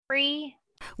free.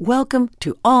 Welcome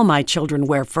to All My Children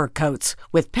Wear Fur Coats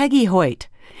with Peggy Hoyt.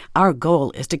 Our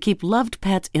goal is to keep loved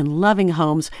pets in loving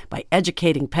homes by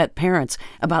educating pet parents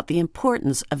about the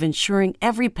importance of ensuring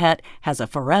every pet has a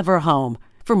forever home.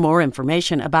 For more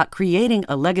information about creating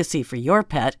a legacy for your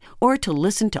pet or to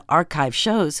listen to archive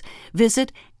shows,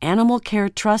 visit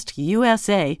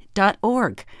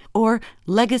animalcaretrustusa.org or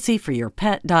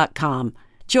legacyforyourpet.com.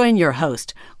 Join your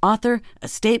host, author,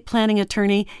 estate planning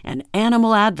attorney, and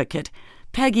animal advocate,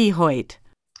 Peggy Hoyt.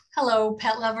 Hello,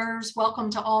 pet lovers. Welcome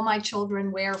to All My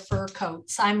Children Wear Fur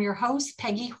Coats. I'm your host,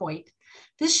 Peggy Hoyt.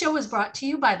 This show is brought to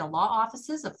you by the law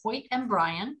offices of Hoyt and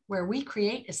Bryan, where we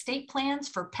create estate plans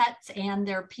for pets and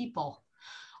their people.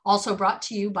 Also brought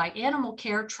to you by Animal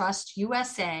Care Trust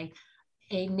USA,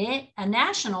 a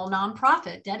national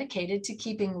nonprofit dedicated to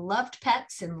keeping loved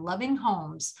pets in loving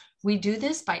homes. We do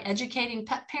this by educating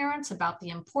pet parents about the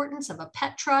importance of a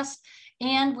pet trust,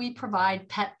 and we provide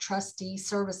pet trustee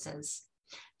services.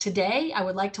 Today, I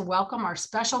would like to welcome our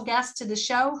special guest to the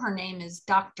show. Her name is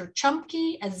Dr.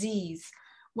 Chumki Aziz.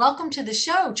 Welcome to the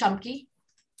show, Chumki.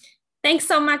 Thanks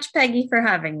so much, Peggy, for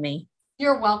having me.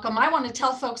 You're welcome. I want to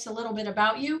tell folks a little bit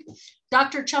about you.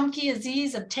 Dr. Chumki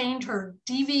Aziz obtained her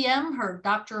DVM, her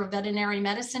Doctor of Veterinary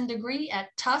Medicine degree at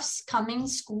Tufts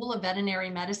Cummings School of Veterinary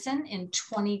Medicine in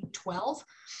 2012.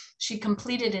 She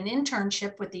completed an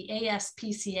internship with the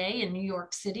ASPCA in New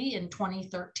York City in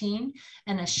 2013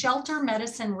 and a shelter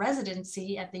medicine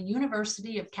residency at the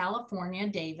University of California,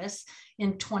 Davis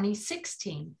in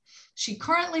 2016. She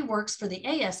currently works for the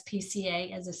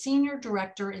ASPCA as a senior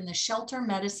director in the Shelter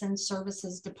Medicine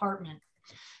Services Department.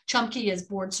 Chumki is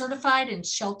board certified in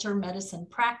shelter medicine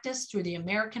practice through the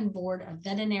American Board of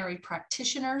Veterinary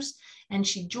Practitioners, and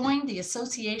she joined the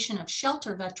Association of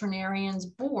Shelter Veterinarians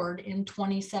board in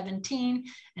 2017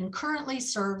 and currently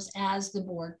serves as the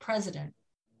board president.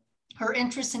 Her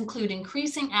interests include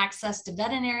increasing access to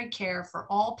veterinary care for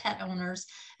all pet owners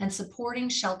and supporting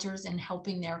shelters and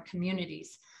helping their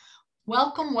communities.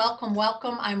 Welcome, welcome,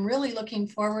 welcome. I'm really looking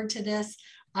forward to this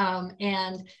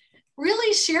and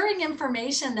really sharing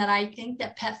information that I think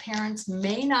that pet parents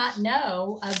may not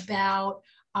know about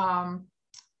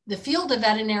the field of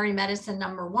veterinary medicine,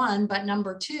 number one, but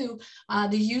number two,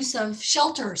 the use of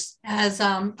shelters as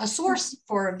a source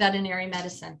for veterinary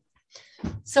medicine.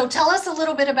 So tell us a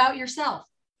little bit about yourself.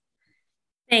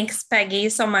 Thanks, Peggy,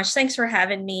 so much. Thanks for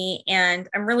having me. And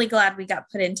I'm really glad we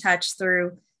got put in touch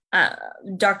through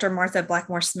Dr. Martha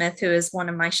Blackmore Smith, who is one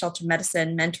of my shelter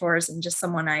medicine mentors and just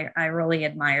someone I really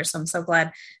admire. So I'm so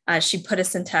glad she put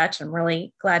us in touch. I'm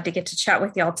really glad to get to chat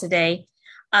with y'all today.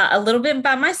 A little bit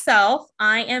about myself.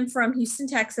 I am from Houston,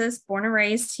 Texas, born and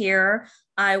raised here.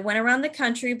 I went around the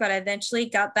country, but I eventually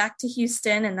got back to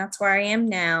Houston, and that's where I am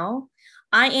now.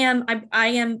 I am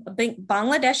a big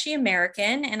Bangladeshi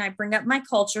American, and I bring up my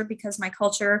culture because my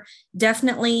culture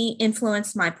definitely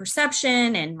influenced my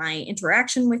perception and my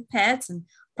interaction with pets, and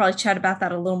probably chat about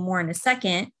that a little more in a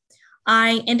second.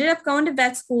 I ended up going to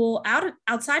vet school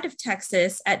outside of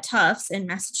Texas at Tufts in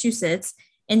Massachusetts.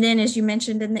 And then, as you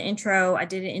mentioned in the intro, I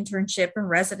did an internship and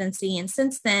residency. And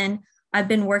since then, I've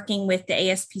been working with the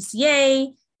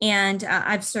ASPCA, and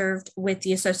I've served with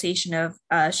the Association of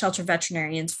Shelter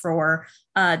Veterinarians for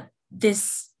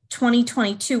this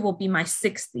 2022 will be my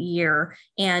 6th year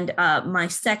and my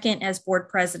 2nd as board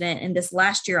president. And this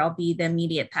last year, I'll be the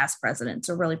immediate past president.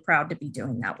 So really proud to be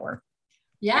doing that work.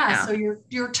 Yeah. So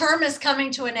your term is coming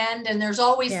to an end, and there's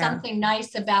always something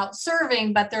nice about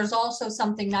serving, but there's also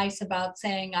something nice about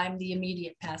saying I'm the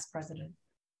immediate past president.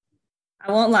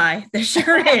 I won't lie. There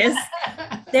sure is.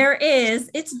 There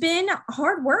is. It's been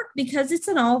hard work because it's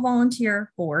an all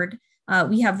volunteer board.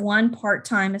 We have one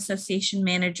part-time association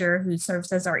manager who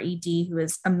serves as our ED, who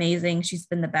is amazing. She's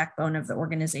been the backbone of the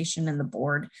organization and the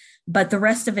board, but the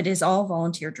rest of it is all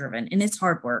volunteer driven, and it's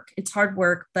hard work. It's hard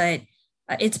work, but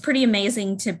it's pretty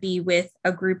amazing to be with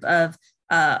a group of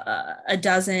a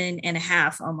dozen and a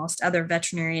half almost other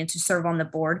veterinarians who serve on the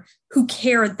board who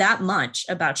care that much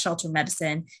about shelter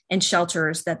medicine and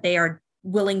shelters that they are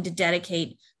willing to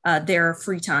dedicate their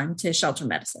free time to shelter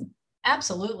medicine.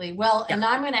 Absolutely. Well, and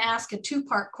I'm going to ask a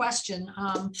 2-part question.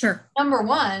 Sure. Number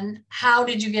one, how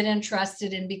did you get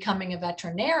interested in becoming a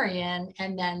veterinarian?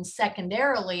 And then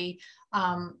secondarily,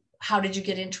 how did you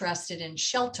get interested in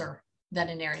shelter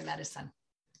veterinary medicine?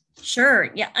 Sure.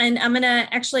 Yeah. And I'm going to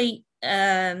actually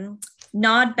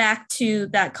nod back to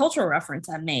that cultural reference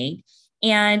I made.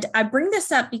 And I bring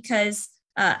this up because,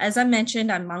 as I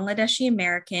mentioned, I'm Bangladeshi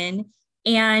American,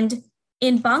 and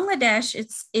in Bangladesh,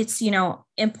 it's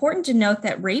important to note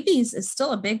that rabies is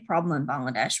still a big problem in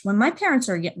Bangladesh. When my parents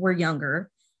were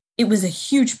younger, it was a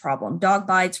huge problem. Dog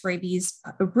bites, rabies,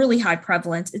 a really high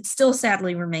prevalence. It still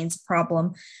sadly remains a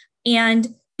problem.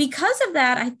 And because of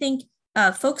that, I think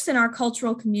folks in our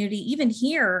cultural community, even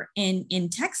here in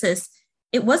Texas,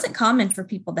 it wasn't common for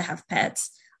people to have pets.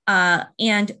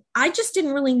 And I just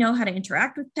didn't really know how to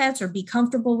interact with pets or be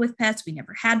comfortable with pets. We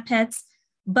never had pets.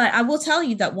 But I will tell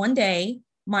you that one day,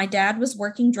 my dad was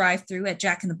working drive-through at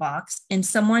Jack in the Box, and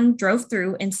someone drove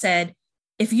through and said,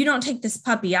 if you don't take this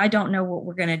puppy, I don't know what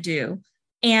we're going to do.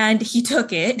 And he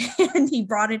took it and he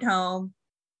brought it home.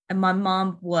 And my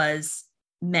mom was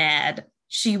mad.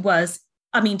 She was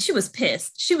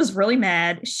pissed. She was really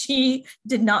mad. She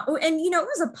did not. And, it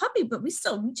was a puppy, but we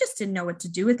just didn't know what to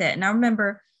do with it. And I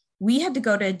remember we had to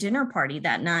go to a dinner party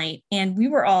that night, and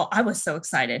I was so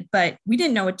excited, but we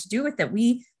didn't know what to do with it.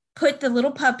 We put the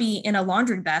little puppy in a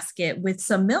laundry basket with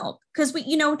some milk because we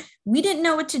didn't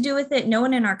know what to do with it. No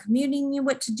one in our community knew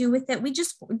what to do with it. We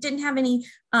just didn't have any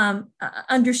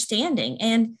understanding.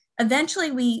 And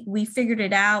eventually we figured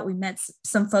it out. We met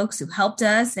some folks who helped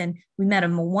us, and we met a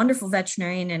wonderful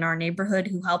veterinarian in our neighborhood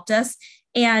who helped us.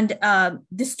 And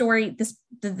this story,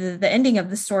 the ending of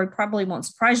the story probably won't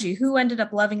surprise you. Who ended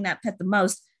up loving that pet the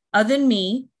most, other than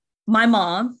me, my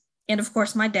mom, and of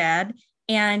course my dad.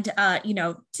 And,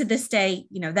 to this day,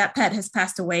 that pet has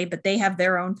passed away, but they have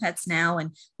their own pets now,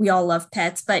 and we all love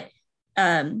pets. But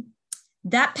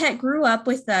that pet grew up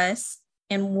with us.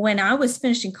 And when I was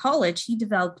finishing college, he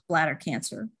developed bladder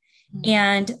cancer. Mm-hmm.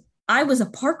 And I was a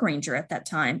park ranger at that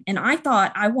time. And I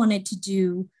thought I wanted to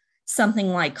do something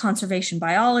like conservation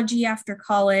biology after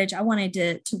college. I wanted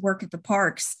to work at the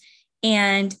parks.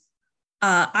 And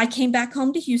I came back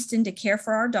home to Houston to care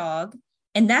for our dog.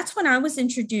 And that's when I was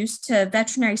introduced to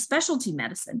veterinary specialty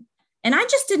medicine. And I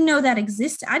just didn't know that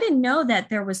existed. I didn't know that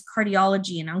there was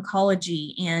cardiology and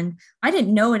oncology, and I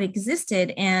didn't know it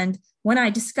existed. And when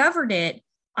I discovered it,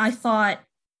 I thought,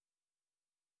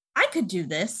 I could do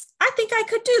this. I think I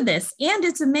could do this. And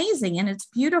it's amazing and it's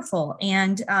beautiful.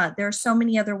 And there are so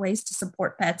many other ways to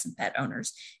support pets and pet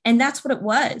owners. And that's what it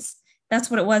was.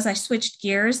 I switched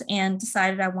gears and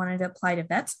decided I wanted to apply to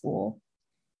vet school.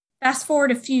 Fast forward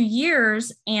a few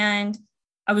years, and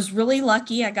I was really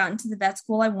lucky. I got into the vet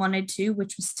school I wanted to,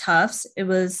 which was Tufts.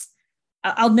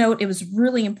 I'll note, it was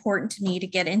really important to me to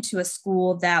get into a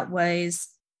school that was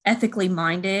ethically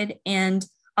minded. And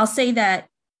I'll say that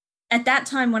at that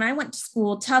time when I went to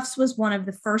school, Tufts was one of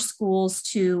the first schools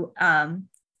to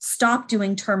stop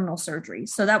doing terminal surgery.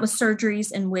 So that was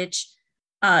surgeries in which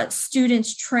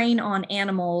students train on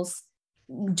animals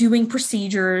doing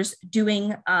procedures,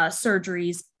 doing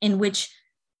surgeries in which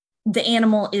the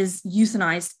animal is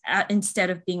euthanized instead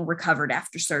of being recovered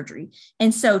after surgery.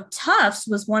 And so Tufts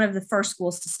was one of the first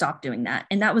schools to stop doing that.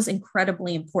 And that was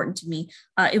incredibly important to me.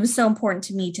 It was so important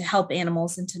to me to help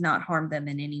animals and to not harm them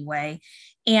in any way.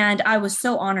 And I was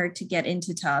so honored to get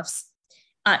into Tufts.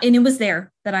 And it was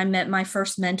there that I met my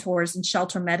first mentors in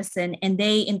shelter medicine, and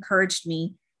they encouraged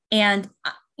me. And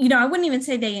I wouldn't even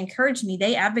say they encouraged me,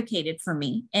 they advocated for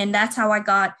me. And that's how I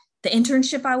got the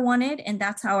internship I wanted. And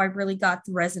that's how I really got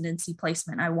the residency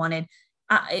placement I wanted.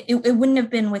 It wouldn't have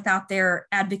been without their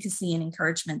advocacy and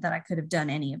encouragement that I could have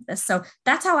done any of this. So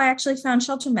that's how I actually found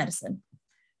shelter medicine.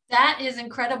 That is an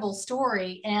incredible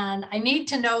story. And I need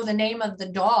to know the name of the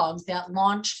dog that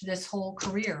launched this whole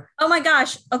career. Oh my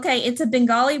gosh. Okay. It's a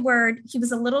Bengali word. He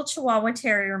was a little Chihuahua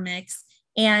Terrier mix.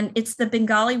 And it's the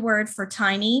Bengali word for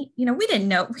tiny. We didn't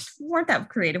know, we weren't that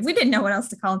creative. We didn't know what else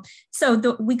to call him.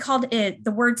 So we called it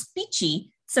the word Speechy.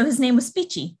 So his name was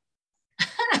Speechy.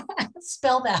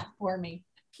 Spell that for me.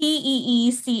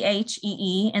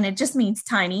 Peechee. And it just means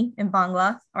tiny in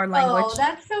Bangla, our language. Oh,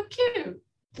 that's so cute.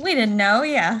 We didn't know.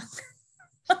 Yeah.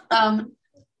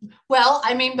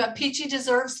 But Peachy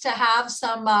deserves to have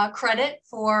some credit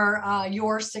for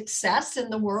your success in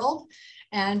the world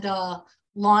and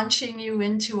launching you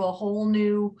into a whole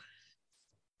new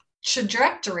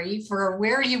trajectory for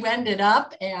where you ended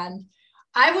up. And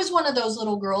I was one of those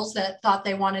little girls that thought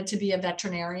they wanted to be a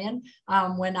veterinarian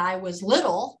when I was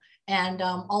little, and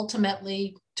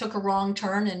ultimately took a wrong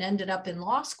turn and ended up in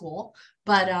law school.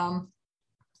 But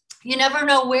you never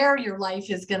know where your life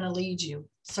is going to lead you,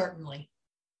 certainly.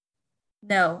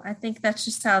 No, I think that's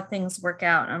just how things work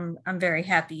out. I'm very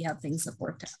happy how things have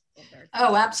worked out.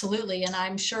 Oh, absolutely. And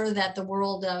I'm sure that the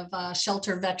world of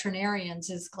shelter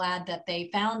veterinarians is glad that they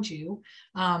found you,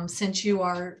 since you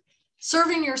are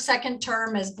serving your second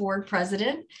term as board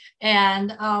president. And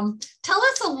tell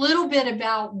us a little bit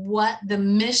about what the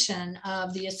mission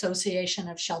of the Association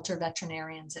of Shelter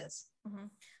Veterinarians is. Mm-hmm.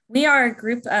 We are a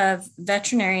group of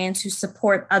veterinarians who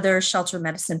support other shelter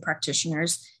medicine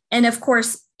practitioners. And of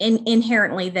course,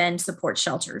 inherently then support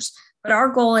shelters. But our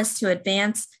goal is to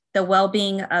advance the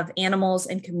well-being of animals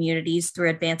and communities through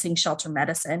advancing shelter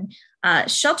medicine.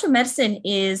 Shelter medicine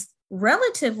is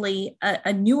relatively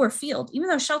a newer field, even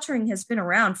though sheltering has been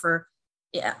around for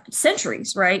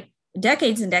centuries, right?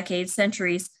 Decades and decades,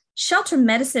 centuries. Shelter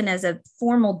medicine as a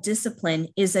formal discipline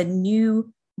is a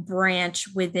new branch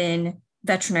within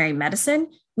veterinary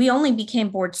medicine. We only became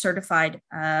board certified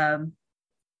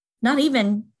not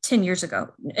even 10 years ago,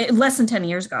 less than 10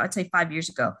 years ago, I'd say 5 years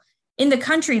ago. In the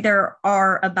country, there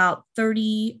are about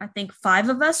 5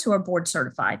 of us who are board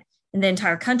certified in the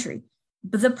entire country.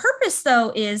 But the purpose,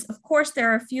 though, is, of course,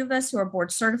 there are a few of us who are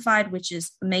board certified, which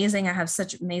is amazing. I have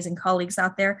such amazing colleagues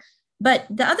out there. But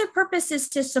the other purpose is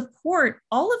to support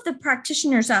all of the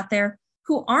practitioners out there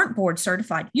who aren't board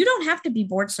certified. You don't have to be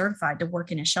board certified to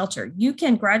work in a shelter. You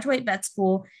can graduate vet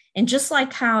school, and just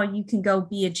like how you can go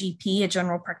be a GP, a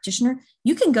general practitioner,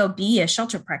 you can go be a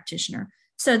shelter practitioner.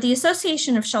 So the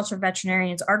Association of Shelter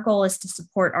Veterinarians, our goal is to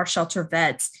support our shelter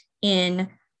vets in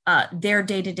their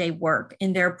day-to-day work,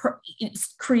 in their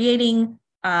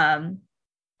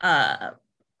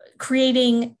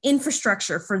creating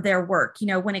infrastructure for their work. You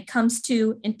know, when it comes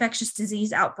to infectious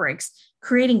disease outbreaks,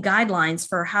 creating guidelines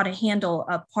for how to handle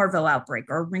a parvo outbreak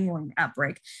or a ringworm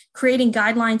outbreak, creating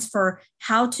guidelines for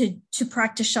how to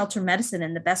practice shelter medicine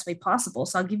in the best way possible.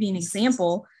 So I'll give you an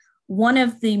example. One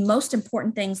of the most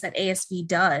important things that ASV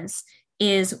does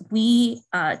is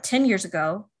 10 years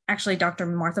ago, actually, Dr.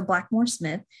 Martha Blackmore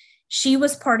Smith, she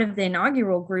was part of the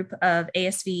inaugural group of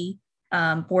ASV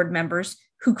board members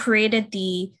who created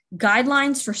the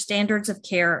guidelines for standards of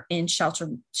care in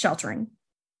sheltering.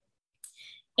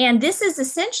 And this is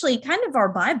essentially kind of our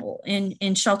Bible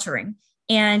in sheltering.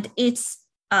 And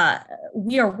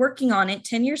we are working on it.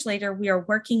 10 years later, we are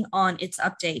working on its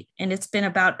update. And it's been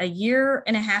about a year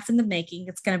and a half in the making.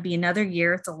 It's going to be another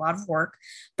year. It's a lot of work.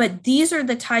 But these are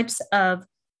the types of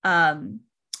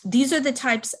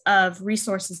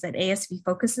resources that ASV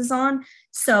focuses on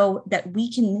so that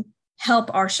we can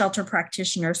help our shelter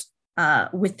practitioners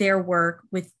with their work.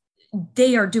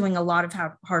 They are doing a lot of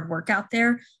hard work out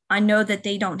there. I know that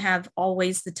they don't have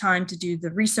always the time to do the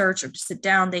research or to sit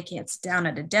down. They can't sit down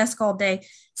at a desk all day.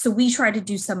 So we try to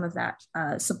do some of that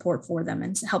support for them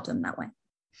and help them that way.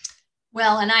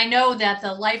 Well, and I know that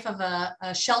the life of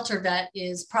a shelter vet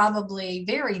is probably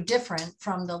very different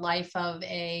from the life of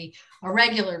a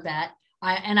regular vet.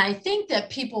 And I think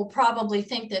that people probably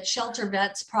think that shelter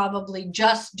vets probably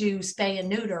just do spay and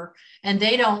neuter, and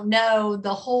they don't know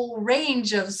the whole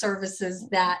range of services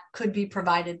that could be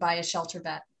provided by a shelter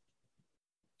vet.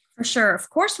 For sure.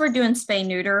 Of course, we're doing spay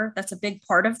neuter. That's a big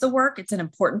part of the work. It's an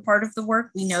important part of the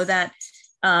work. We know that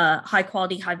high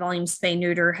quality, high volume spay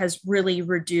neuter has really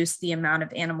reduced the amount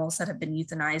of animals that have been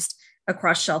euthanized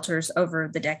across shelters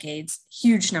over the decades.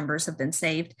 Huge numbers have been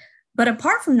saved. But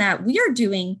apart from that, we are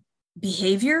doing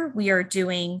behavior, we are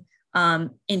doing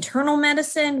internal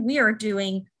medicine, we are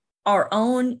doing our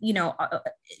own,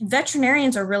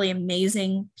 veterinarians are really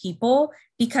amazing people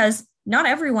because not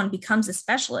everyone becomes a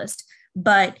specialist,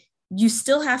 but you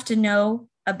still have to know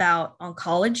about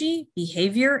oncology,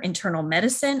 behavior, internal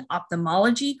medicine,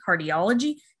 ophthalmology,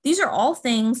 cardiology. These are all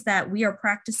things that we are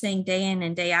practicing day in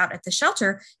and day out at the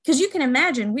shelter, because you can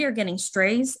imagine we are getting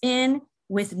strays in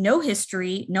with no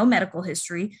history, no medical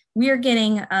history. We are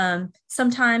getting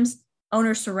sometimes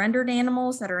owner surrendered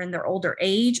animals that are in their older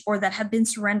age or that have been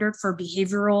surrendered for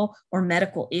behavioral or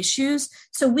medical issues.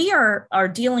 So we are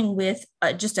dealing with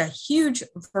just a huge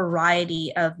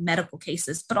variety of medical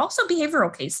cases, but also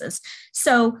behavioral cases.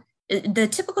 So the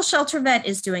typical shelter vet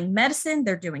is doing medicine,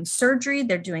 they're doing surgery,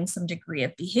 they're doing some degree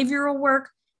of behavioral work.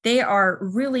 They are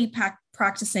really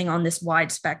practicing on this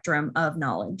wide spectrum of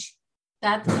knowledge.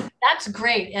 That's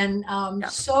great. And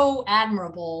so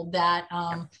admirable that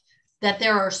that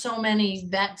there are so many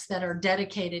vets that are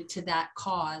dedicated to that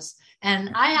cause.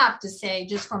 And I have to say,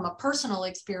 just from a personal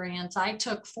experience, I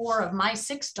took 4 of my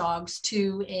 6 dogs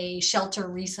to a shelter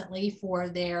recently for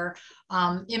their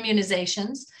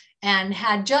immunizations and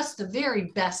had just the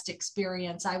very best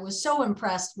experience. I was so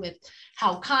impressed with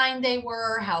how kind they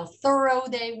were, how thorough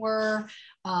they were,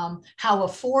 how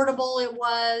affordable it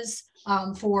was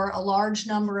for a large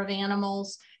number of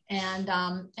animals, and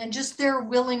just their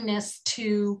willingness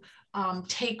to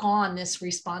take on this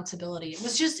responsibility.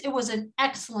 It was an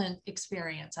excellent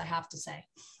experience, I have to say.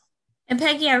 And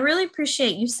Peggy, I really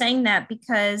appreciate you saying that,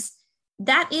 because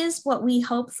that is what we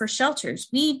hope for shelters.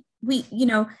 We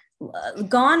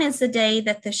gone is the day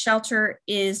that the shelter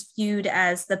is viewed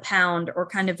as the pound or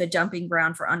kind of a dumping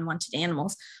ground for unwanted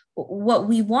animals. What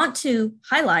we want to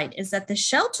highlight is that the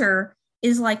shelter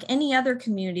is like any other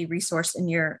community resource in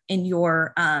your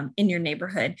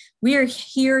neighborhood. We are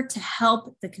here to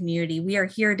help the community. We are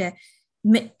here to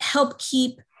help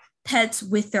keep pets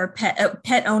with their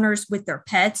pet owners with their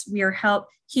pets. We are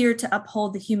here to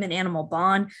uphold the human animal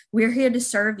bond. We're here to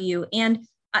serve you. And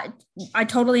I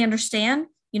totally understand,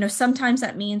 sometimes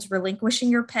that means relinquishing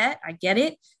your pet. I get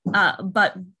it.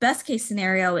 But best case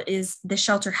scenario is the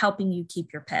shelter helping you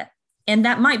keep your pet. And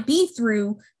that might be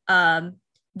through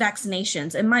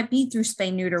vaccinations. It might be through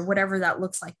spay neuter, whatever that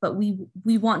looks like. But we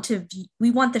want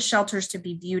the shelters to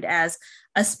be viewed as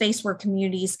a space where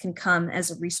communities can come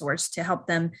as a resource to help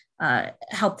them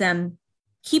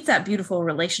keep that beautiful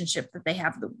relationship that they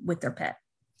have with their pet.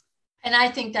 And I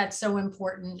think that's so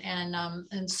important,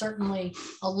 and certainly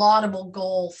a laudable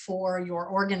goal for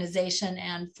your organization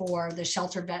and for the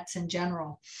shelter vets in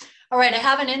general. All right, I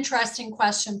have an interesting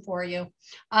question for you.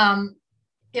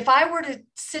 If I were to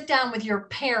sit down with your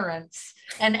parents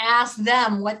and ask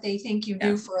them what they think you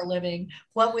do for a living,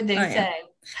 what would they say?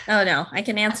 Oh, no, I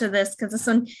can answer this because this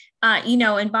one,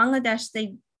 in Bangladesh,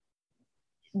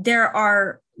 there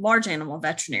are large animal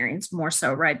veterinarians more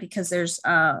so, right? Because there's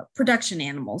production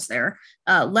animals there,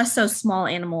 less so small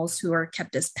animals who are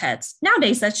kept as pets.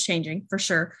 Nowadays, that's changing for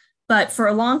sure. But for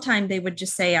a long time, they would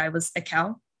just say I was a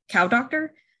cow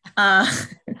doctor.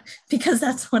 Because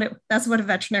that's what a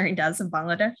veterinarian does in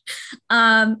Bangladesh.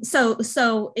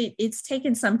 So it's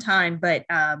taken some time, but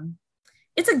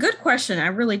it's a good question. I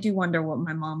really do wonder what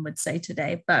my mom would say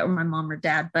today, or my mom or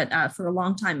dad. But for a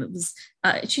long time, it was,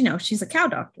 she's a cow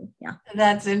doctor. Yeah,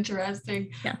 that's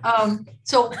interesting. Yeah.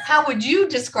 So how would you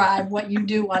describe what you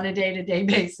do on a day-to-day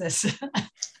basis?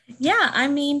 Yeah, I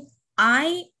mean,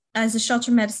 as a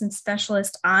shelter medicine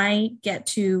specialist, I get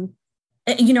to.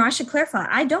 I should clarify,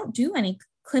 I don't do any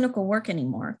clinical work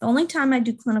anymore. The only time I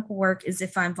do clinical work is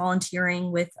if I'm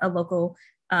volunteering with a local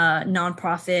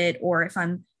nonprofit, or if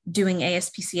I'm doing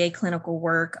ASPCA clinical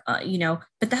work,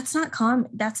 but that's not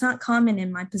common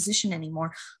in my position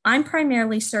anymore. I'm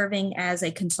primarily serving as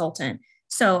a consultant.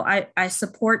 So I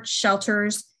support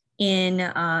shelters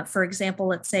in, for example,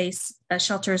 let's say a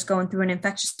shelter is going through an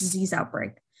infectious disease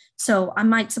outbreak. So I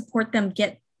might support them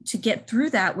get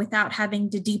through that without having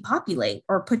to depopulate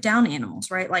or put down animals,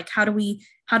 right? Like how do we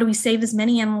save as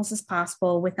many animals as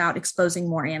possible without exposing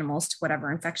more animals to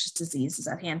whatever infectious disease is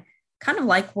at hand? Kind of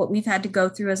like what we've had to go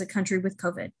through as a country with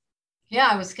COVID. Yeah,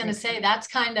 I was going to say that's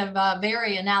kind of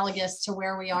very analogous to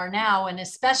where we are now, and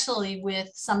especially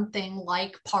with something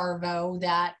like parvo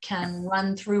that can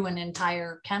run through an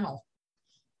entire kennel.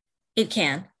 It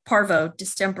can. Parvo,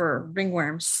 distemper,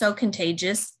 ringworm, so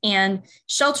contagious. And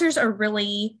shelters are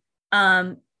really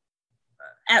at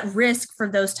risk for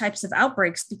those types of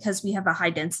outbreaks because we have a high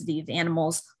density of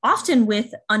animals, often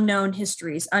with unknown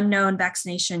histories, unknown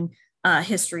vaccination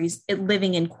histories,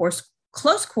 living in close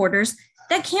quarters.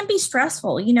 That can be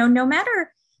stressful. No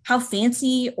matter how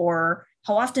fancy or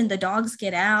how often the dogs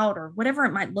get out or whatever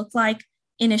it might look like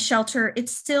in a shelter,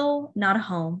 it's still not a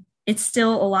home. It's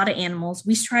still a lot of animals.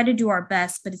 We try to do our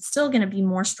best, but it's still going to be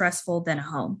more stressful than a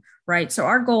home, right? So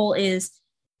our goal is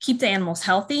keep the animals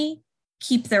healthy,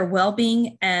 keep their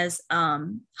well-being as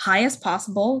high as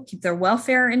possible, keep their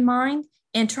welfare in mind,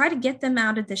 and try to get them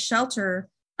out of the shelter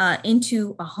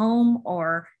into a home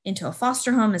or into a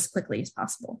foster home as quickly as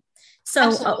possible.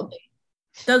 So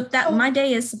my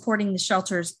day is supporting the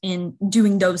shelters in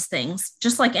doing those things,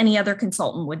 just like any other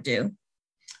consultant would do.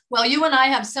 Well, you and I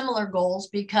have similar goals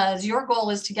because your goal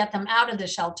is to get them out of the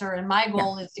shelter and my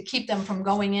goal is to keep them from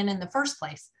going in the first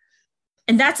place.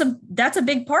 And that's a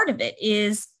big part of it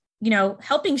is,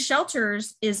 helping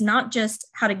shelters is not just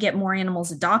how to get more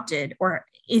animals adopted, or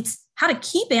it's how to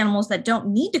keep animals that don't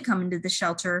need to come into the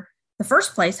shelter the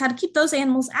first place, how to keep those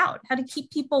animals out, how to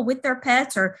keep people with their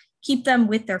pets or keep them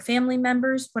with their family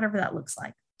members, whatever that looks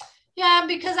like. Yeah,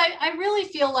 because I really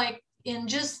feel like in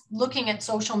just looking at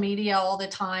social media all the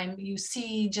time, you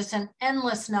see just an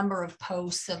endless number of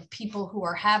posts of people who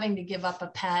are having to give up a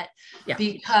pet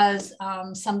because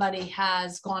somebody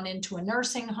has gone into a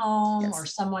nursing home or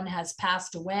someone has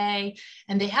passed away,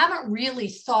 and they haven't really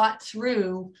thought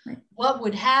through what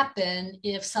would happen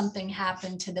if something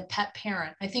happened to the pet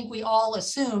parent. I think we all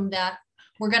assume that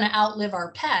we're going to outlive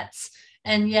our pets,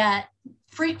 and yet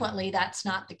frequently that's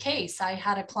not the case. I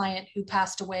had a client who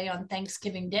passed away on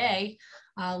Thanksgiving Day,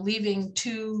 leaving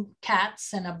 2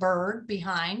 cats and a bird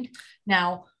behind.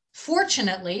 Now,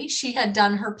 fortunately, she had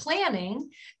done her planning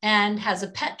and has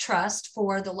a pet trust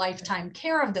for the lifetime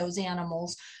care of those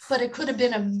animals, but it could have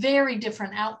been a very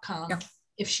different outcome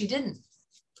if she didn't.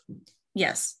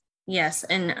 Yes.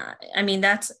 And I mean,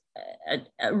 that's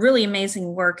a really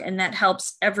amazing work, and that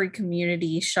helps every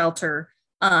community shelter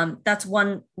That's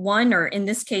one, or in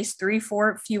this case, 3,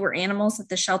 4 fewer animals that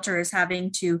the shelter is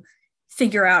having to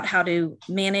figure out how to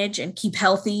manage and keep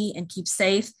healthy and keep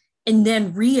safe, and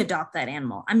then readopt that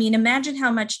animal. I mean, imagine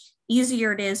how much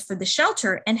easier it is for the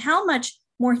shelter and how much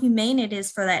more humane it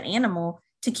is for that animal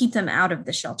to keep them out of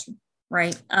the shelter,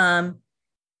 right?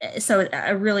 So I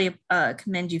really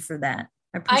commend you for that.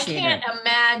 I appreciate it. I can't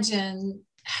imagine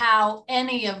how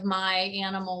any of my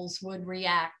animals would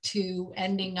react to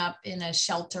ending up in a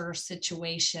shelter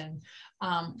situation.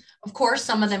 Of course,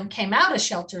 some of them came out of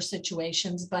shelter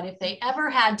situations, but if they ever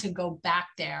had to go back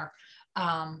there,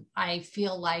 I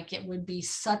feel like it would be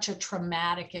such a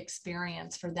traumatic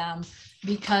experience for them,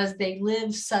 because they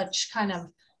live such kind of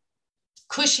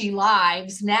cushy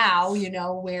lives now,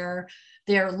 where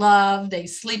they're loved, they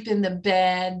sleep in the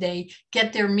bed, they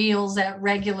get their meals at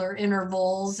regular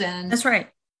intervals, and that's right.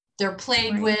 They're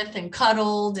played with and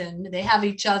cuddled, and they have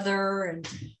each other,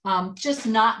 and just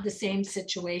not the same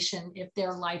situation if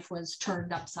their life was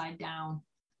turned upside down.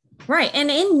 Right. And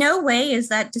in no way is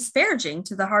that disparaging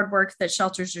to the hard work that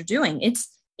shelters are doing.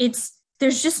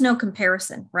 There's just no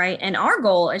comparison, right? And our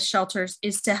goal as shelters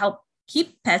is to help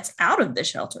keep pets out of the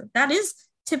shelter. That is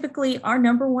typically our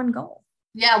number one goal.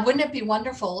 Yeah. Wouldn't it be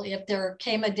wonderful if there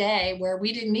came a day where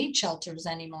we didn't need shelters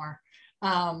anymore?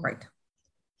 Right.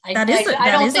 I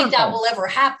don't think that will ever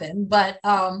happen, but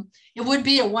it would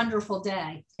be a wonderful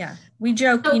day. Yeah. We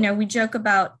joke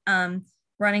about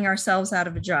running ourselves out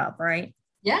of a job, right?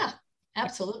 Yeah,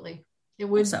 absolutely. It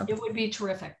would be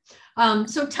terrific.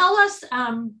 So tell us,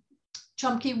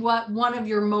 Chumke, what one of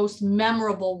your most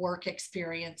memorable work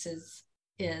experiences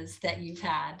is that you've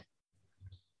had.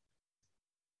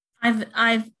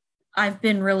 I've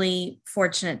been really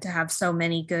fortunate to have so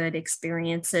many good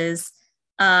experiences.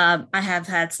 I have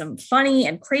had some funny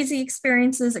and crazy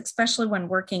experiences, especially when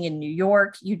working in New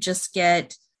York. You just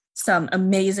get some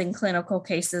amazing clinical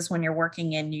cases when you're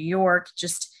working in New York,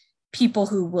 just people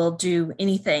who will do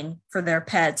anything for their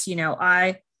pets.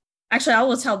 I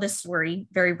will tell this story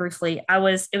very briefly.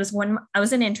 It was when I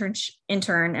was an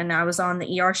intern and I was on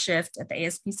the ER shift at the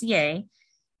ASPCA,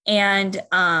 and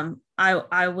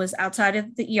I was outside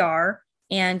of the ER,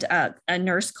 and a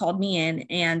nurse called me in,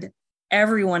 and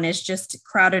everyone is just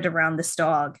crowded around this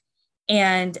dog,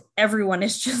 and everyone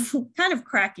is just kind of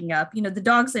cracking up. The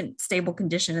dog's in stable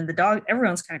condition, and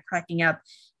everyone's kind of cracking up.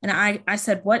 And I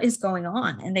said, "What is going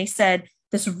on?" And they said,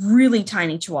 this really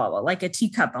tiny Chihuahua, like a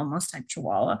teacup almost type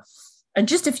Chihuahua,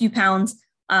 just a few pounds.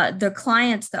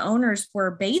 The owners were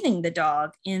bathing the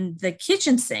dog in the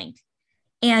kitchen sink,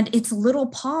 and its little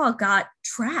paw got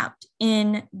trapped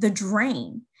in the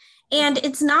drain. And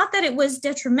it's not that it was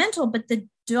detrimental, but the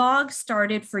dog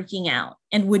started freaking out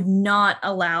and would not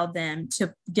allow them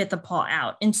to get the paw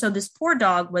out. And so this poor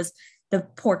dog was the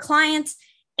poor clients.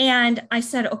 And I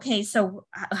said, okay, so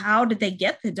how did they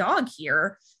get the dog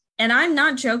here? And I'm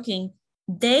not joking.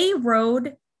 They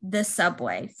rode the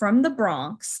subway from the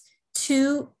Bronx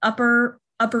to Upper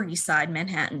East Side,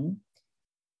 Manhattan,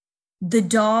 the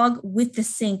dog with the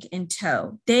sink in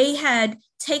tow. They had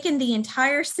taken the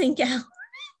entire sink out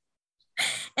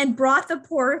and brought the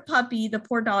poor puppy, the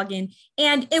poor dog in.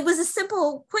 And it was a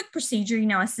simple, quick procedure.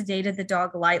 I sedated the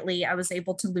dog lightly. I was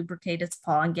able to lubricate its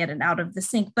paw and get it out of the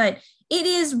sink. But it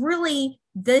is really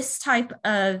this type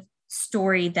of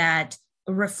story that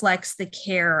reflects the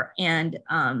care and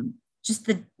just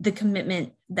the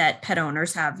commitment that pet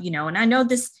owners have, and I know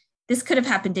this could have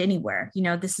happened anywhere.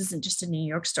 This isn't just a New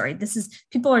York story.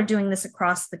 People are doing this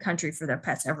across the country for their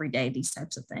pets every day, these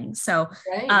types of things. So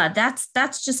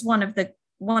that's just one of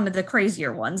the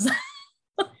crazier ones.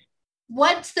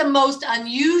 What's the most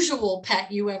unusual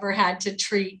pet you ever had to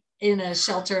treat in a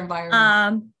shelter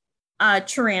environment?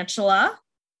 Tarantula,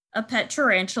 a pet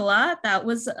tarantula. That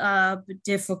was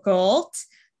difficult.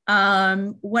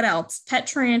 What else? Pet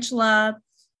tarantula.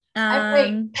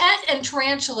 Wait, pet and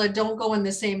tarantula don't go in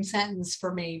the same sentence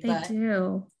for me. They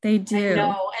do.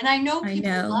 I know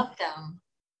people love them.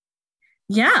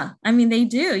 Yeah, they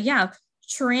do. Yeah,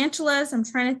 tarantulas. I'm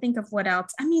trying to think of what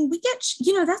else. We get,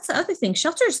 that's the other thing.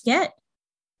 Shelters get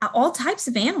all types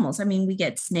of animals. We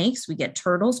get snakes, we get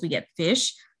turtles, we get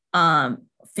fish,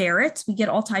 ferrets, we get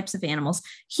all types of animals.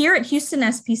 Here at Houston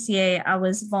SPCA, I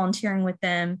was volunteering with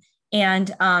them,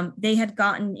 and they had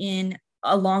gotten in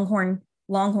a longhorn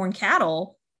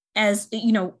cattle as,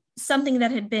 something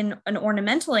that had been an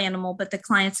ornamental animal, but the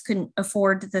clients couldn't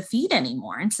afford the feed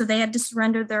anymore. And so they had to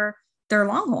surrender their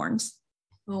longhorns.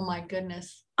 Oh my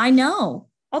goodness. I know.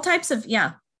 All types of,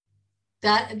 yeah.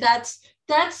 That's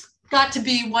got to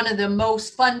be one of the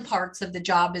most fun parts of the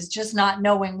job, is just not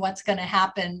knowing what's going to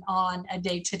happen on a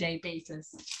day-to-day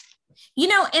basis.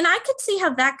 And I could see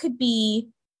how that could be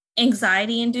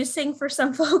anxiety inducing for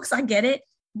some folks. I get it.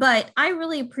 But I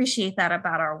really appreciate that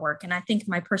about our work. And I think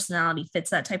my personality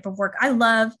fits that type of work. I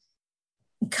love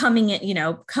coming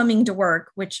to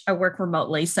work, which I work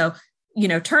remotely. So,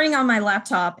 turning on my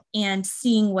laptop and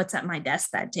seeing what's at my desk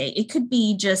that day. It could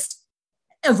be just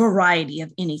a variety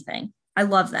of anything. I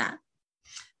love that.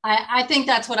 I think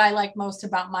that's what I like most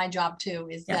about my job too,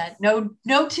 is that no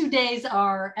 2 days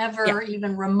are ever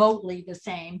even remotely the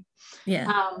same.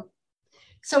 Yeah.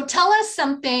 So tell us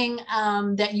something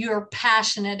that you're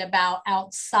passionate about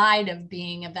outside of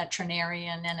being a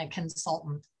veterinarian and a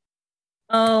consultant.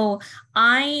 Oh,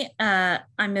 I'm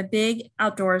a big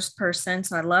outdoors person.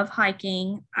 So I love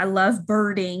hiking. I love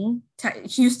birding.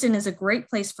 Houston is a great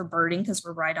place for birding because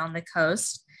we're right on the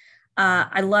coast.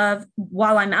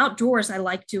 While I'm outdoors, I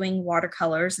like doing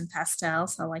watercolors and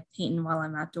pastels. So I like painting while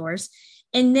I'm outdoors.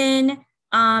 And then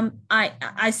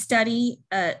I study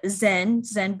Zen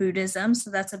Buddhism.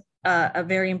 So that's a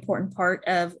very important part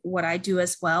of what I do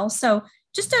as well. So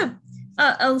just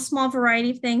a small variety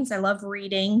of things. I love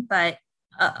reading, but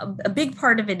a big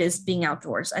part of it is being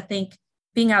outdoors. I think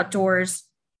being outdoors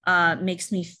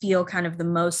makes me feel kind of the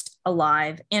most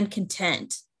alive and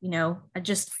content.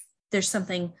 There's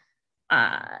something,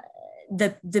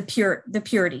 the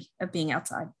purity of being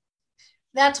outside.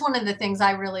 That's one of the things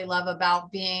I really love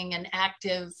about being an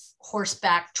active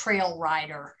horseback trail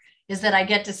rider, is that I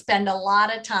get to spend a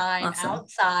lot of time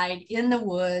outside in the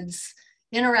woods,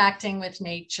 interacting with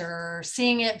nature,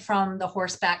 seeing it from the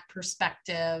horseback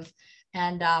perspective.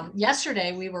 And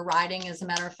yesterday we were riding, as a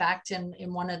matter of fact,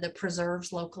 in one of the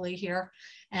preserves locally here,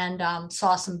 and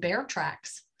saw some bear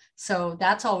tracks. So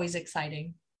that's always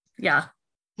exciting. Yeah.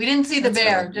 We didn't see the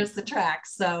bear, just the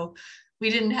tracks. So we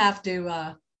didn't have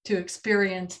to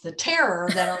experience the terror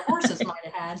that our horses might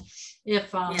have had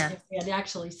if we had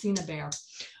actually seen a bear.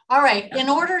 All right. In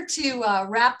order to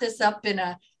wrap this up in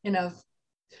a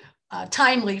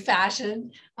timely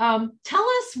fashion, tell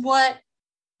us what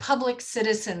public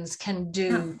citizens can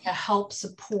do to help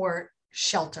support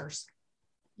shelters.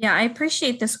 Yeah, I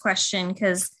appreciate this question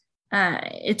because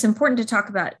it's important to talk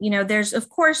about. There's, of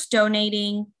course,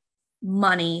 donating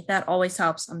money. That always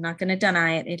helps. I'm not going to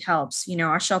deny it. It helps.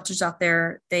 Our shelters out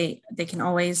there, they can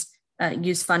always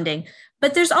use funding.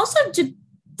 But there's also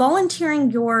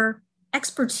volunteering your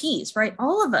expertise, right?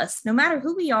 All of us, no matter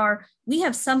who we are, we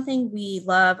have something we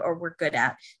love or we're good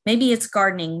at. Maybe it's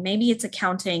gardening. Maybe it's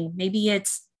accounting. Maybe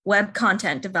it's web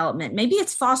content development. Maybe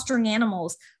it's fostering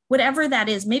animals, whatever that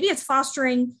is. Maybe it's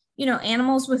fostering,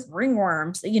 animals with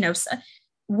ringworms,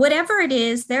 whatever it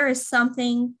is, there is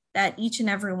something that each and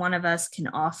every one of us can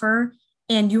offer.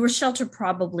 And your shelter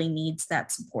probably needs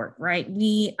that support, right?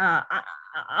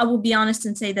 I will be honest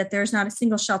and say that there's not a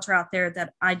single shelter out there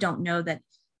that I don't know that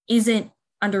isn't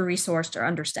under-resourced or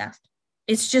understaffed.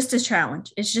 It's just a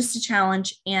challenge.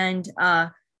 And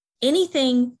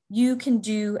anything you can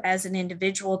do as an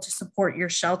individual to support your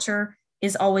shelter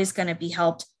is always going to be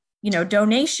helped.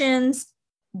 Donations,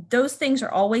 those things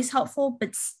are always helpful,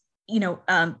 but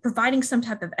providing some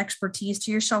type of expertise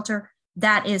to your shelter,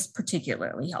 that is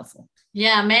particularly helpful.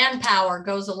 Yeah, manpower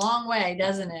goes a long way,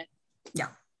 doesn't it? Yeah,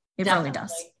 it really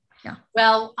does. Yeah.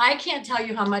 Well, I can't tell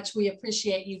you how much we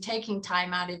appreciate you taking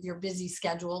time out of your busy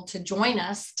schedule to join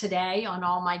us today on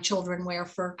All My Children Wear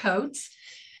Fur Coats.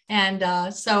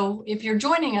 And so if you're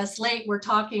joining us late, we're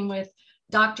talking with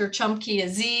Dr. Chumki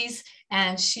Aziz,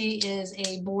 and she is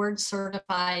a board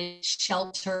certified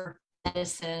shelter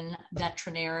medicine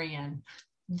veterinarian.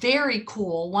 Very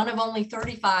cool. One of only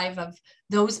 35 of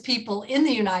those people in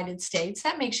the United States.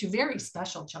 That makes you very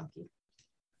special, Chumki.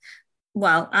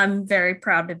 Well, I'm very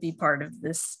proud to be part of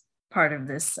this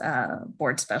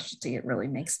board specialty.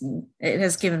 It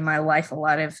has given my life a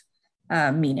lot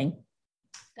of meaning.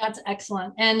 That's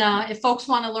excellent. And if folks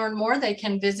want to learn more, they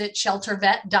can visit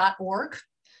sheltervet.org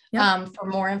for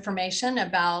more information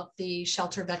about the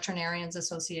Shelter Veterinarians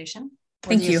Association.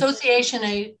 Thank you.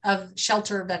 Association of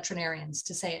Shelter Veterinarians,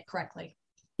 to say it correctly.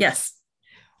 Yes.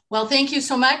 Well, thank you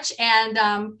so much. And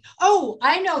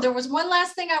I know there was one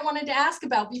last thing I wanted to ask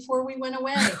about before we went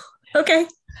away. Okay.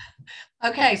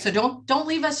 Okay. So don't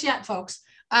leave us yet, folks.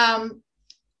 I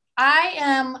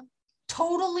am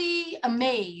totally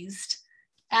amazed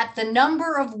at the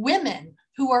number of women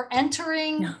who are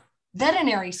entering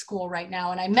veterinary school right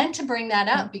now. And I meant to bring that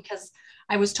up because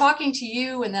I was talking to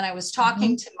you, and then I was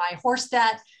talking to my horse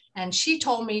vet, and she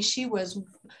told me she was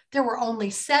there were only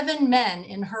 7 men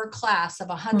in her class of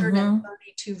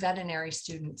 132 veterinary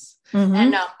students.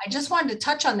 And I just wanted to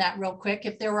touch on that real quick.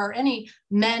 If there are any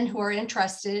men who are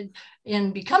interested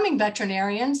in becoming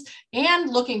veterinarians and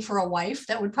looking for a wife,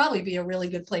 that would probably be a really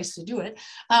good place to do it.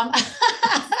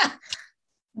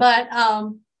 But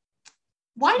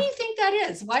why do you think that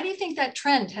is? Why do you think that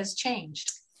trend has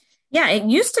changed? Yeah, it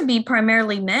used to be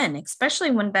primarily men,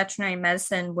 especially when veterinary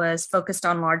medicine was focused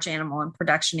on large animal and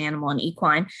production animal and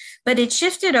equine. But it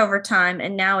shifted over time,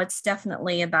 and now it's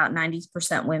definitely about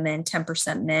 90% women,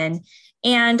 10% men.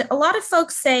 And a lot of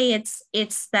folks say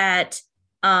it's that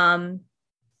veterinary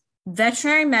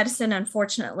medicine,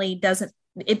 unfortunately,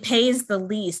 it pays the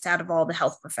least out of all the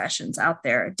health professions out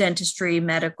there, dentistry,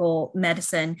 medical,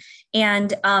 medicine,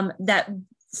 and that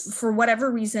for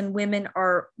whatever reason, women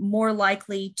are more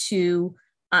likely to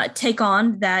take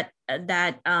on that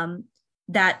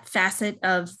facet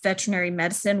of veterinary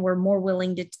medicine. We're more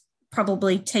willing to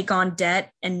probably take on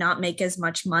debt and not make as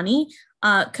much money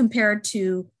compared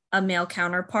to a male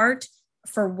counterpart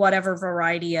for whatever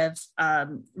variety of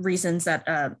reasons that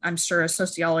I'm sure a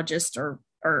sociologist or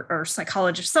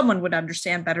psychologist, someone would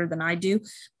understand better than I do.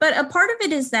 But a part of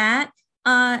it is that,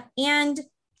 and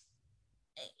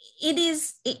it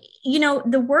is,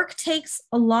 the work takes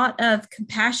a lot of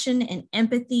compassion and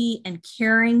empathy and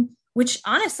caring, which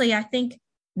honestly, I think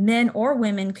men or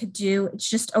women could do. It's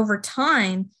just over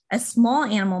time, as small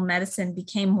animal medicine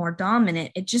became more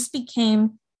dominant, it just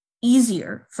became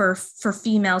easier for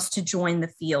females to join the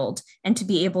field and to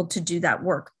be able to do that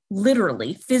work.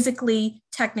 Literally, physically,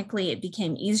 technically, it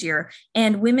became easier.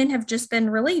 And women have just been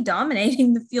really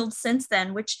dominating the field since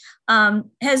then, which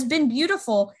has been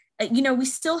beautiful. We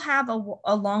still have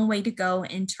a long way to go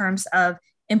in terms of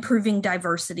improving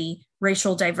diversity,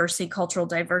 racial diversity, cultural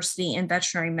diversity in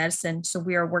veterinary medicine. So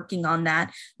we are working on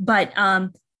that. But,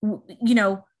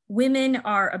 women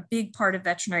are a big part of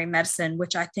veterinary medicine,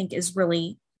 which I think is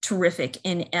really terrific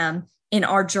in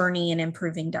our journey in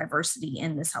improving diversity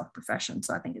in this health profession.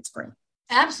 So I think it's great.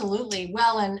 Absolutely.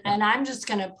 Well, and I'm just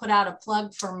going to put out a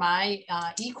plug for my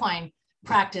equine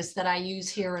practice that I use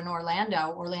here in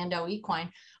Orlando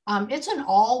Equine. It's an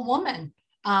all-woman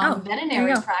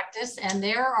veterinary practice, and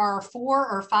there are 4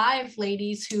 or 5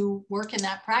 ladies who work in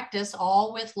that practice,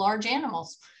 all with large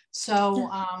animals. So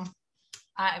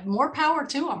more power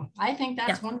to them. I think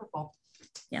that's wonderful.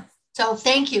 Yeah. So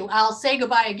thank you. I'll say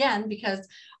goodbye again because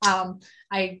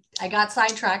I got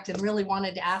sidetracked and really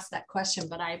wanted to ask that question,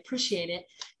 but I appreciate it.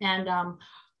 And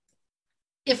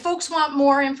if folks want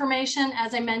more information,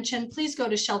 as I mentioned, please go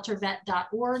to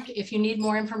sheltervet.org. If you need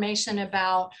more information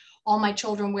about All My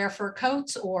Children Wear Fur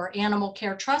Coats or Animal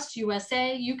Care Trust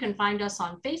USA, you can find us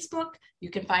on Facebook.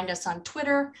 You can find us on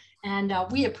Twitter. And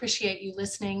we appreciate you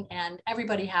listening. And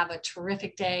everybody have a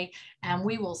terrific day. And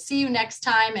we will see you next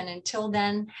time. And until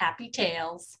then, happy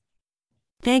tails.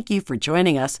 Thank you for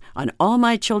joining us on All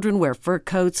My Children Wear Fur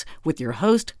Coats with your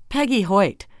host, Peggy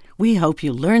Hoyt. We hope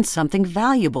you learned something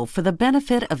valuable for the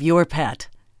benefit of your pet.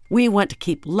 We want to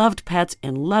keep loved pets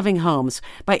in loving homes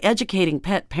by educating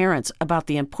pet parents about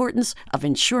the importance of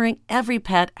ensuring every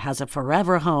pet has a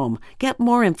forever home. Get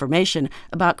more information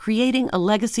about creating a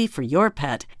legacy for your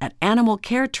pet at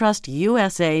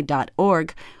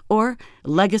animalcaretrustusa.org or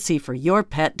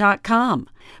legacyforyourpet.com.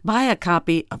 Buy a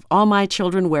copy of All My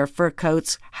Children Wear Fur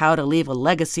Coats, How to Leave a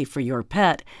Legacy for Your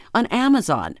Pet on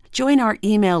Amazon. Join our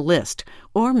email list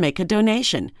or make a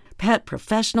donation. Pet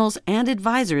professionals and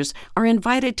advisors are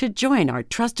invited to join our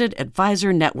Trusted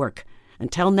Advisor Network.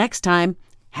 Until next time,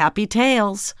 happy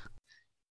tails!